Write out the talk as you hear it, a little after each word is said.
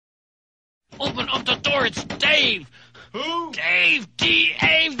Open up the door. It's Dave. Who? Dave.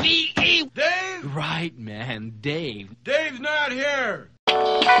 D-A-V-E. Dave? Right, man. Dave. Dave's not here.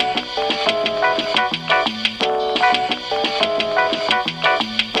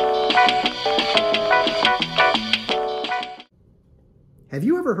 Have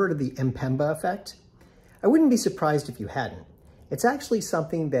you ever heard of the Mpemba effect? I wouldn't be surprised if you hadn't. It's actually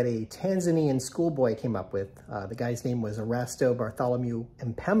something that a Tanzanian schoolboy came up with. The guy's name was Erasto Bartholomew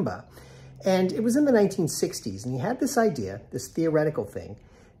Mpemba. And it was in the 1960s, and he had this idea, this theoretical thing,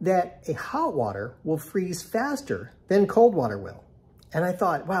 that a hot water will freeze faster than cold water will. And I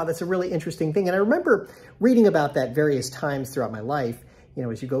thought, wow, that's a really interesting thing. And I remember reading about that various times throughout my life. You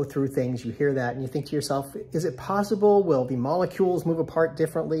know, as you go through things, you hear that and you think to yourself, is it possible? Will the molecules move apart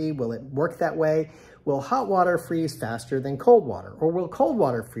differently? Will it work that way? Will hot water freeze faster than cold water? Or will cold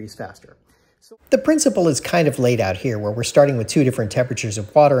water freeze faster? So the principle is kind of laid out here, where we're starting with two different temperatures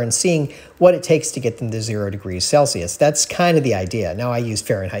of water and seeing what it takes to get them to 0 degrees Celsius. That's kind of the idea. Now I use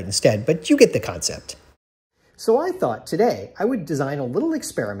Fahrenheit instead, but you get the concept. So I thought today I would design a little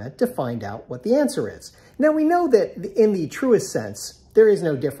experiment to find out what the answer is. Now we know that in the truest sense, there is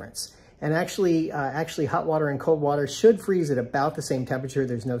no difference. And actually hot water and cold water should freeze at about the same temperature.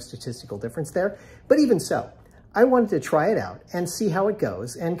 There's no statistical difference there. But even so, I wanted to try it out and see how it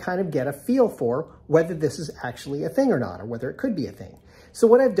goes and kind of get a feel for whether this is actually a thing or not, or whether it could be a thing. So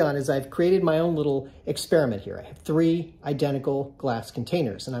what I've done is I've created my own little experiment here. I have 3 identical glass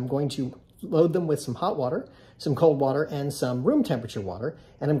containers, and I'm going to load them with some hot water, some cold water, and some room temperature water,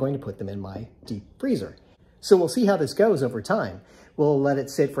 and I'm going to put them in my deep freezer. So we'll see how this goes over time. We'll let it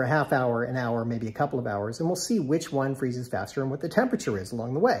sit for a half hour, an hour, maybe a couple of hours, and we'll see which one freezes faster and what the temperature is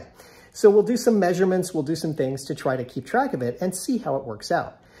along the way. So we'll do some measurements, we'll do some things to try to keep track of it and see how it works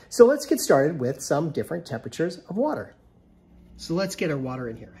out. So let's get started with some different temperatures of water. So let's get our water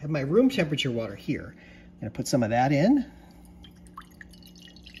in here. I have my room temperature water here. I'm gonna put some of that in.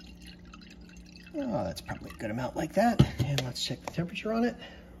 Oh, that's probably a good amount like that. And let's check the temperature on it.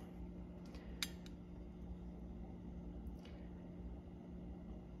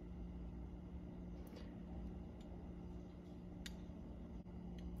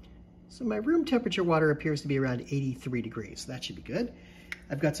 So my room temperature water appears to be around 83 degrees. That should be good.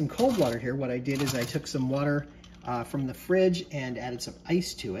 I've got some cold water here. What I did is I took some water from the fridge and added some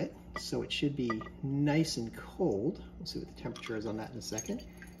ice to it. So it should be nice and cold. We'll see what the temperature is on that in a second.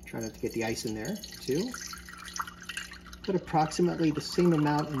 Try not to get the ice in there too. Put approximately the same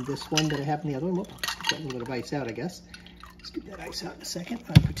amount in this one that I have in the other one. I'll just get that little bit of ice out, I guess. Scoop that ice out in a second.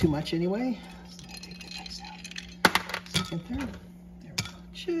 I put too much anyway. So I'll take the ice out. Second there.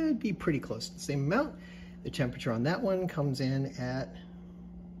 Should be pretty close to the same amount. The temperature on that one comes in at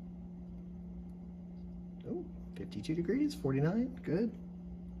 52 degrees, 49, good.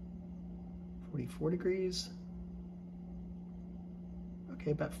 44 degrees. Okay,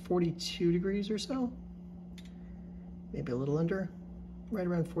 about 42 degrees or so. Maybe a little under, right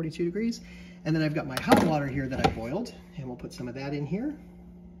around 42 degrees. And then I've got my hot water here that I boiled, and we'll put some of that in here.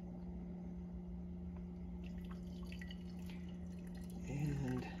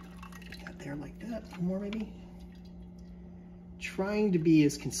 There like that, more maybe. Trying to be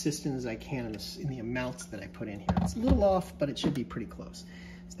as consistent as I can in the amounts that I put in here. It's a little off, but it should be pretty close.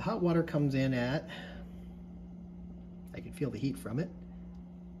 So the hot water comes in at, I can feel the heat from it,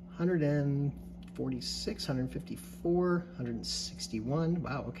 146, 154, 161.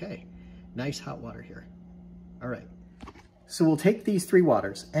 Wow, okay. Nice hot water here. All right. So we'll take these 3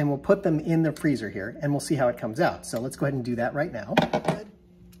 waters and we'll put them in the freezer here and we'll see how it comes out. So let's go ahead and do that right now.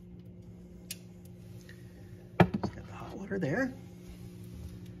 There.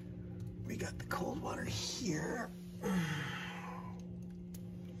 We got the cold water here.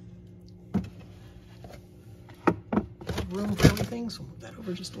 Room for everything, so we'll move that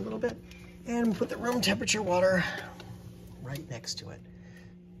over just a little bit. And we'll put the room temperature water right next to it.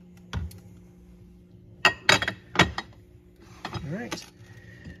 All right.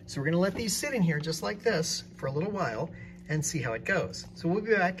 So we're gonna let these sit in here just like this for a little while and see how it goes. So we'll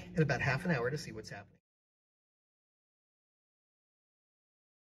be back in about half an hour to see what's happening.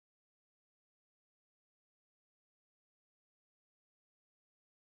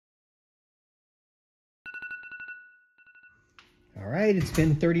 All right, it's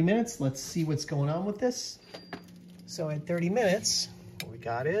been 30 minutes. Let's see what's going on with this. So at 30 minutes, what we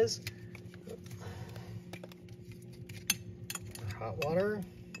got is hot water.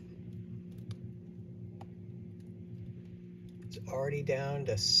 It's already down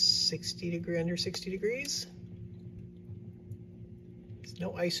to 60 degree, under 60 degrees. There's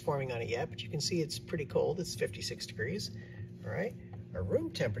no ice forming on it yet, but you can see it's pretty cold. It's 56 degrees. All right, our room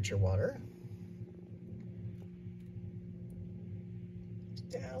temperature water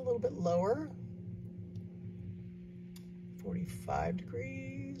a little bit lower. 45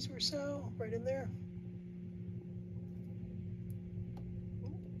 degrees or so, right in there.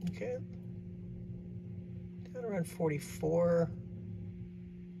 Okay. Down around 44.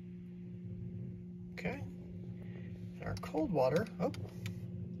 Okay. And our cold water, oh,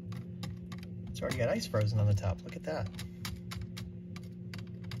 it's already got ice frozen on the top. Look at that.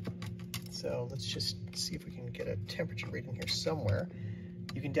 So let's just see if we can get a temperature reading here somewhere.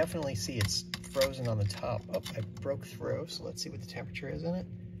 You can definitely see it's frozen on the top. Oh, I broke through, so let's see what the temperature is in it.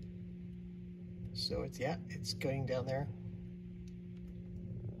 So it's, yeah, it's going down there.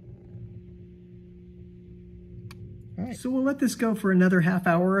 All right. So we'll let this go for another half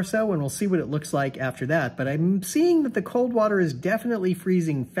hour or so, and we'll see what it looks like after that. But I'm seeing that the cold water is definitely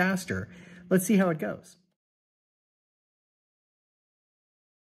freezing faster. Let's see how it goes.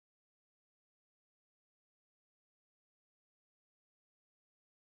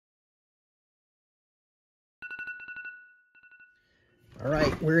 All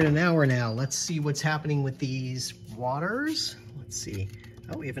right, we're in an hour now. Let's see what's happening with these waters. Let's see.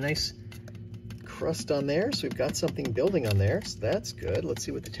 Oh, we have a nice crust on there, so we've got something building on there, so that's good. Let's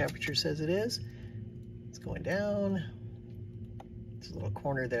see what the temperature says it is. It's going down. There's a little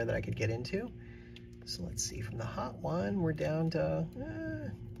corner there that I could get into. So let's see, from the hot one, we're down to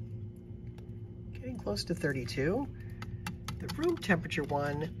getting close to 32. The room temperature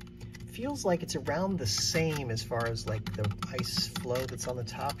one feels like it's around the same as far as like the ice flow that's on the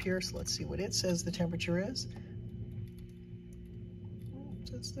top here. So let's see what it says the temperature is.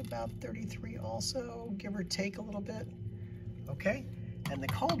 So it's about 33 also, give or take a little bit. Okay, and the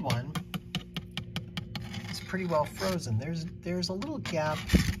cold one is pretty well frozen. There's a little gap,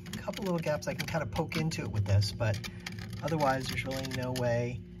 a couple little gaps I can kind of poke into it with this, but otherwise there's really no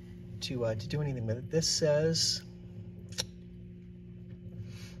way to do anything with it. This says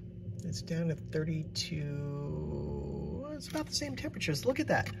it's down to 32, well, it's about the same temperatures. Look at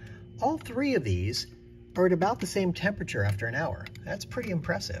that. All three of these are at about the same temperature after an hour. That's pretty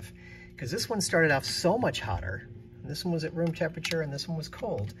impressive, because this one started off so much hotter. This one was at room temperature and this one was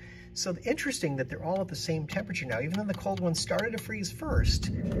cold. So interesting that they're all at the same temperature now, even though the cold one started to freeze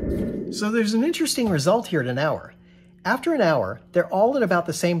first. So there's an interesting result here at an hour. After an hour, they're all at about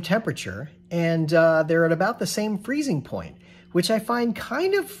the same temperature, and they're at about the same freezing point, which I find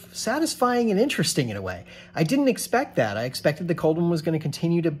kind of satisfying and interesting in a way. I didn't expect that. I expected the cold one was going to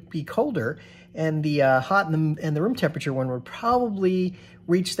continue to be colder, and the hot and the room temperature one would probably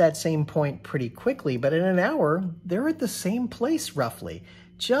reach that same point pretty quickly. But in an hour, they're at the same place roughly,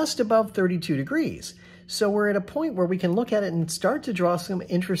 just above 32 degrees. So we're at a point where we can look at it and start to draw some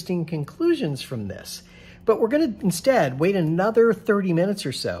interesting conclusions from this. But we're going to instead wait another 30 minutes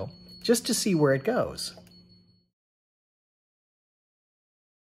or so just to see where it goes.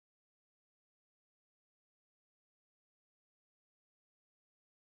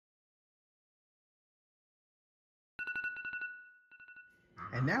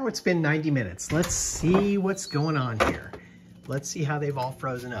 And now it's been 90 minutes. Let's see what's going on here. Let's see how they've all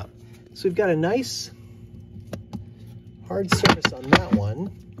frozen up. So we've got a nice hard surface on that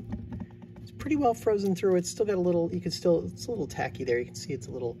one. It's pretty well frozen through. It's still got a little, it's a little tacky there. You can see it's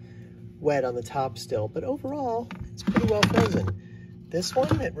a little wet on the top still, but overall, it's pretty well frozen. This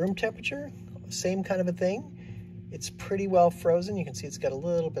one at room temperature, same kind of a thing. It's pretty well frozen. You can see it's got a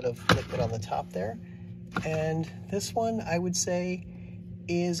little bit of liquid on the top there. And this one, I would say,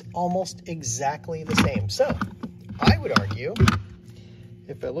 is almost exactly the same. So I would argue,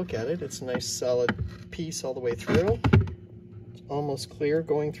 if I look at it, it's a nice solid piece all the way through. It's almost clear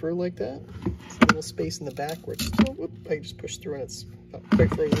going through like that. It's a little space in the back where it's still, whoop, I just pushed through and it's about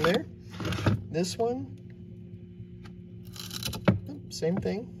quite frozen there. This one, same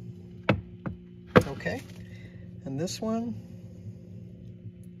thing. Okay. And this one,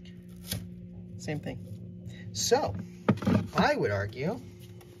 same thing. So I would argue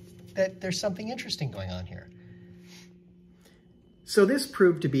that there's something interesting going on here. So this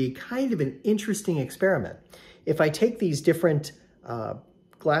proved to be kind of an interesting experiment. If I take these different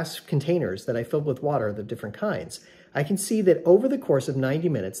glass containers that I filled with water, the different kinds, I can see that over the course of 90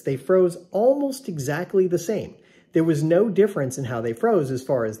 minutes, they froze almost exactly the same. There was no difference in how they froze as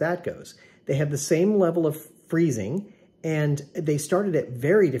far as that goes. They had the same level of freezing, and they started at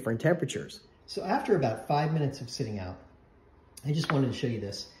very different temperatures. So after about 5 minutes of sitting out, I just wanted to show you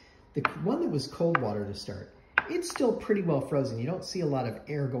this. The one that was cold water to start, it's still pretty well frozen. You don't see a lot of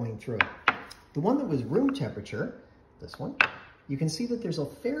air going through it. The one that was room temperature, this one, you can see that there's a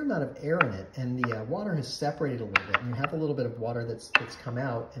fair amount of air in it, and the water has separated a little bit. And you have a little bit of water that's come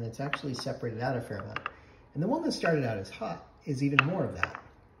out, and it's actually separated out a fair amount. And the one that started out as hot is even more of that.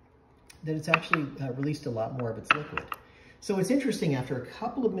 that it's actually released a lot more of its liquid. So it's interesting after a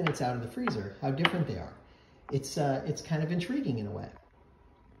couple of minutes out of the freezer how different they are. It's kind of intriguing in a way.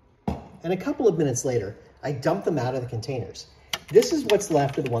 And a couple of minutes later, I dumped them out of the containers. This is what's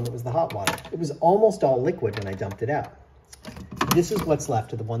left of the one that was the hot water. It was almost all liquid when I dumped it out. This is what's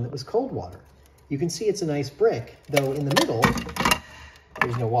left of the one that was cold water. You can see it's a nice brick, though in the middle,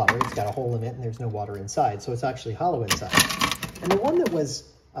 there's no water. It's got a hole in it and there's no water inside, so it's actually hollow inside. And the one that was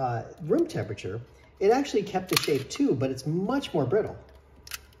room temperature, it actually kept the shape too, but it's much more brittle.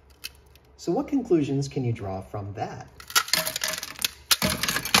 So what conclusions can you draw from that?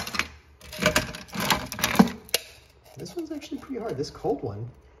 This one's actually pretty hard. This cold one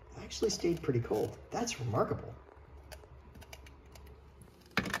actually stayed pretty cold. That's remarkable.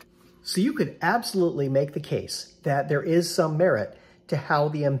 So you could absolutely make the case that there is some merit to how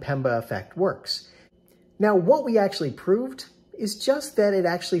the Mpemba effect works. Now, what we actually proved is just that it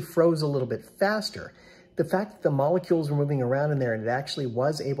actually froze a little bit faster. The fact that the molecules were moving around in there and it actually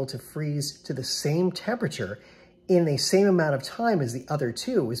was able to freeze to the same temperature in the same amount of time as the other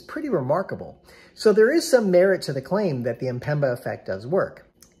two is pretty remarkable. So there is some merit to the claim that the Mpemba effect does work.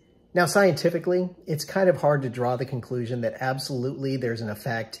 Now, scientifically, it's kind of hard to draw the conclusion that absolutely there's an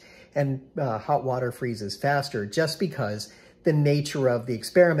effect and hot water freezes faster just because the nature of the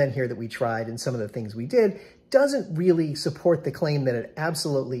experiment here that we tried and some of the things we did doesn't really support the claim that it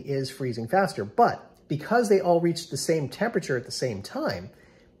absolutely is freezing faster. But because they all reached the same temperature at the same time,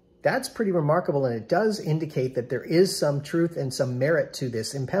 that's pretty remarkable, and it does indicate that there is some truth and some merit to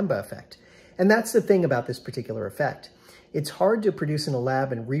this Mpemba effect. And that's the thing about this particular effect. It's hard to produce in a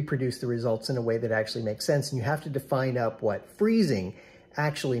lab and reproduce the results in a way that actually makes sense, and you have to define up what freezing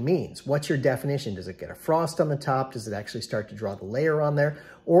actually means. What's your definition? Does it get a frost on the top? Does it actually start to draw the layer on there?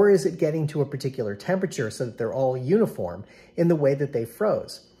 Or is it getting to a particular temperature so that they're all uniform in the way that they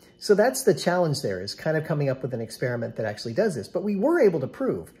froze? So that's the challenge there, is kind of coming up with an experiment that actually does this. But we were able to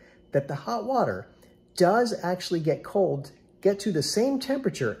prove that the hot water does actually get cold, get to the same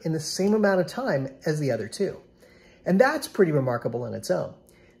temperature in the same amount of time as the other two. And that's pretty remarkable in its own.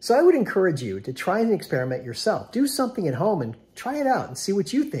 So I would encourage you to try an experiment yourself. Do something at home and try it out and see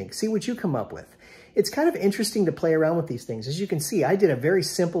what you think, see what you come up with. It's kind of interesting to play around with these things. As you can see, I did a very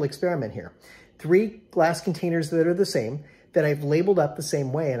simple experiment here. 3 glass containers that are the same, that I've labeled up the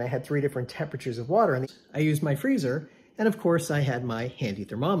same way, and I had 3 different temperatures of water. And I used my freezer, and of course I had my handy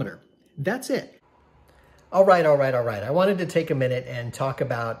thermometer. That's it. All right. I wanted to take a minute and talk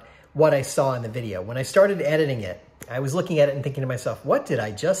about what I saw in the video. When I started editing it, I was looking at it and thinking to myself, what did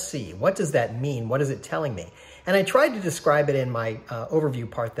I just see? What does that mean? What is it telling me? And I tried to describe it in my overview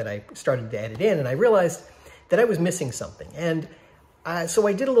part that I started to edit in, and I realized that I was missing something. And so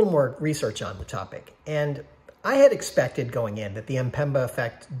I did a little more research on the topic. And I had expected going in that the Mpemba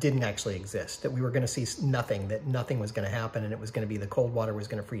effect didn't actually exist, that we were going to see nothing, that nothing was going to happen, and it was going to be the cold water was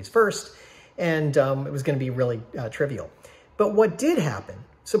going to freeze first, and it was going to be really trivial. But what did happen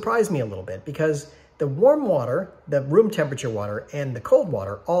surprised me a little bit, because the warm water, the room temperature water, and the cold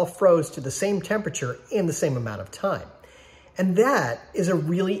water all froze to the same temperature in the same amount of time. And that is a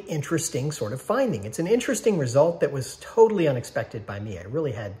really interesting sort of finding. It's an interesting result that was totally unexpected by me. I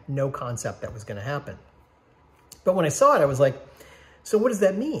really had no concept that was going to happen. But when I saw it, I was like, so what does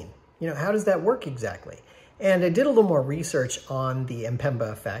that mean? You know, how does that work exactly? And I did a little more research on the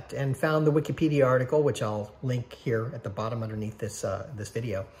Mpemba effect and found the Wikipedia article, which I'll link here at the bottom underneath this, this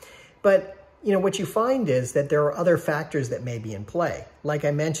video. But you know, what you find is that there are other factors that may be in play. Like I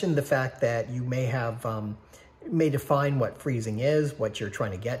mentioned, the fact that you may have, may define what freezing is, what you're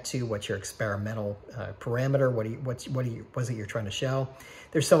trying to get to, what's your experimental parameter, what was it you're trying to show.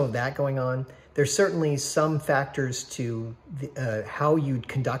 There's some of that going on. There's certainly some factors to the, how you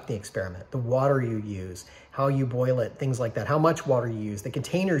conduct the experiment, the water you use, how you boil it, things like that, how much water you use, the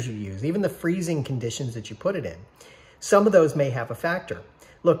containers you use, even the freezing conditions that you put it in. Some of those may have a factor.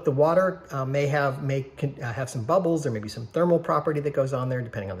 Look, the water may have some bubbles. There may be some thermal property that goes on there,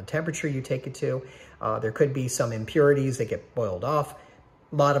 depending on the temperature you take it to. There could be some impurities that get boiled off,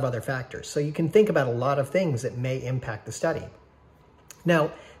 a lot of other factors. So you can think about a lot of things that may impact the study.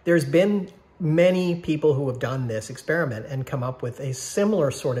 Now, there's been many people who have done this experiment and come up with a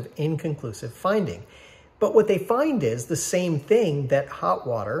similar sort of inconclusive finding. But what they find is the same thing, that hot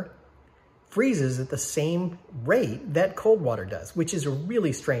water freezes at the same rate that cold water does, which is a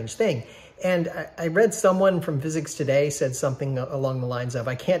really strange thing. And I read someone from Physics Today said something along the lines of,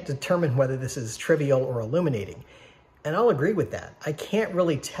 I can't determine whether this is trivial or illuminating. And I'll agree with that. I can't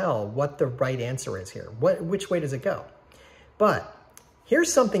really tell what the right answer is here. Which way does it go? But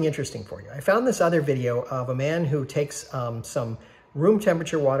here's something interesting for you. I found this other video of a man who takes some room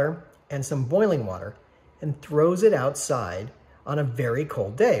temperature water and some boiling water and throws it outside on a very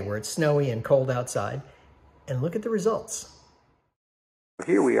cold day where it's snowy and cold outside, and look at the results.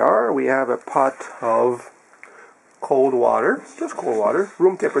 Here we are. We have a pot of cold water, just cold water,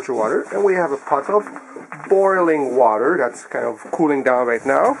 room temperature water, and we have a pot of boiling water that's kind of cooling down right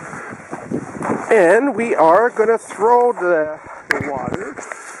now. And we are going to throw the water.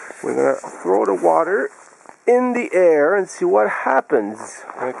 We're going to throw the water in the air and see what happens.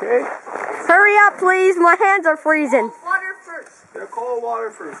 Okay? Hurry up, please. My hands are freezing. Water first. The cold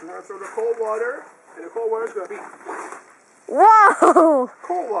water first. We're going to throw the cold water, and the cold water is going to be Whoa!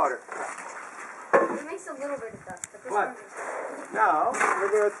 cold water. It makes a little bit of dust. But now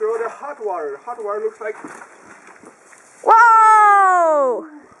we're going to throw the hot water. The hot water looks like... Whoa!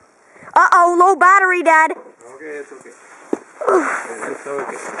 Uh-oh, low battery, Dad. Okay, it's okay. It's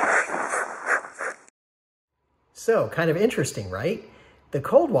okay. So, kind of interesting, right? The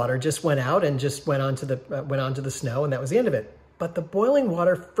cold water just went out and just went onto the snow, and that was the end of it. But the boiling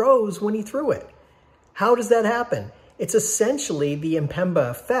water froze when he threw it. How does that happen? It's essentially the Mpemba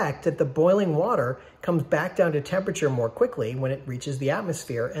effect that the boiling water comes back down to temperature more quickly when it reaches the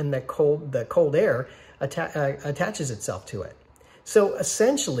atmosphere, and the cold air attaches itself to it. So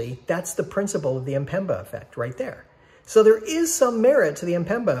essentially, that's the principle of the Mpemba effect right there. So there is some merit to the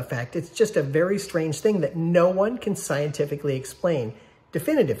Mpemba effect. It's just a very strange thing that no one can scientifically explain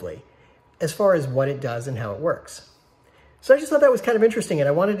definitively as far as what it does and how it works. So I just thought that was kind of interesting, and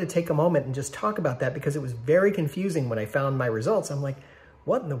I wanted to take a moment and just talk about that because it was very confusing when I found my results. I'm like,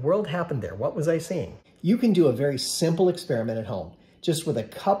 what in the world happened there? What was I seeing? You can do a very simple experiment at home, just with a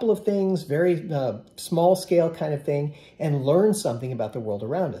couple of things, very small scale kind of thing, and learn something about the world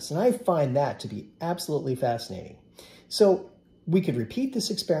around us. And I find that to be absolutely fascinating. So we could repeat this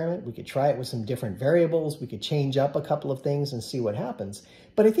experiment. We could try it with some different variables. We could change up a couple of things and see what happens.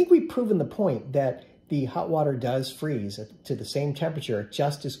 But I think we've proven the point that the hot water does freeze to the same temperature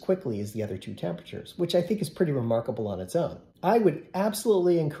just as quickly as the other two temperatures, which I think is pretty remarkable on its own. I would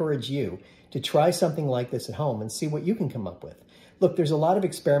absolutely encourage you to try something like this at home and see what you can come up with. Look, there's a lot of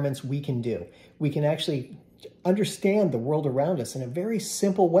experiments we can do. We can actually understand the world around us in a very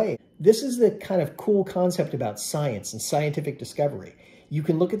simple way. This is the kind of cool concept about science and scientific discovery. You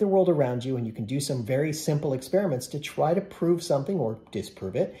can look at the world around you and you can do some very simple experiments to try to prove something or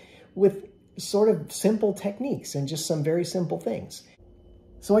disprove it with sort of simple techniques and just some very simple things.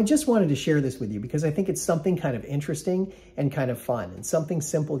 So I just wanted to share this with you because I think it's something kind of interesting and kind of fun and something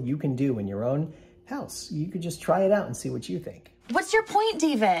simple you can do in your own house. You could just try it out and see what you think. What's your point,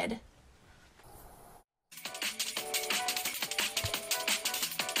 David?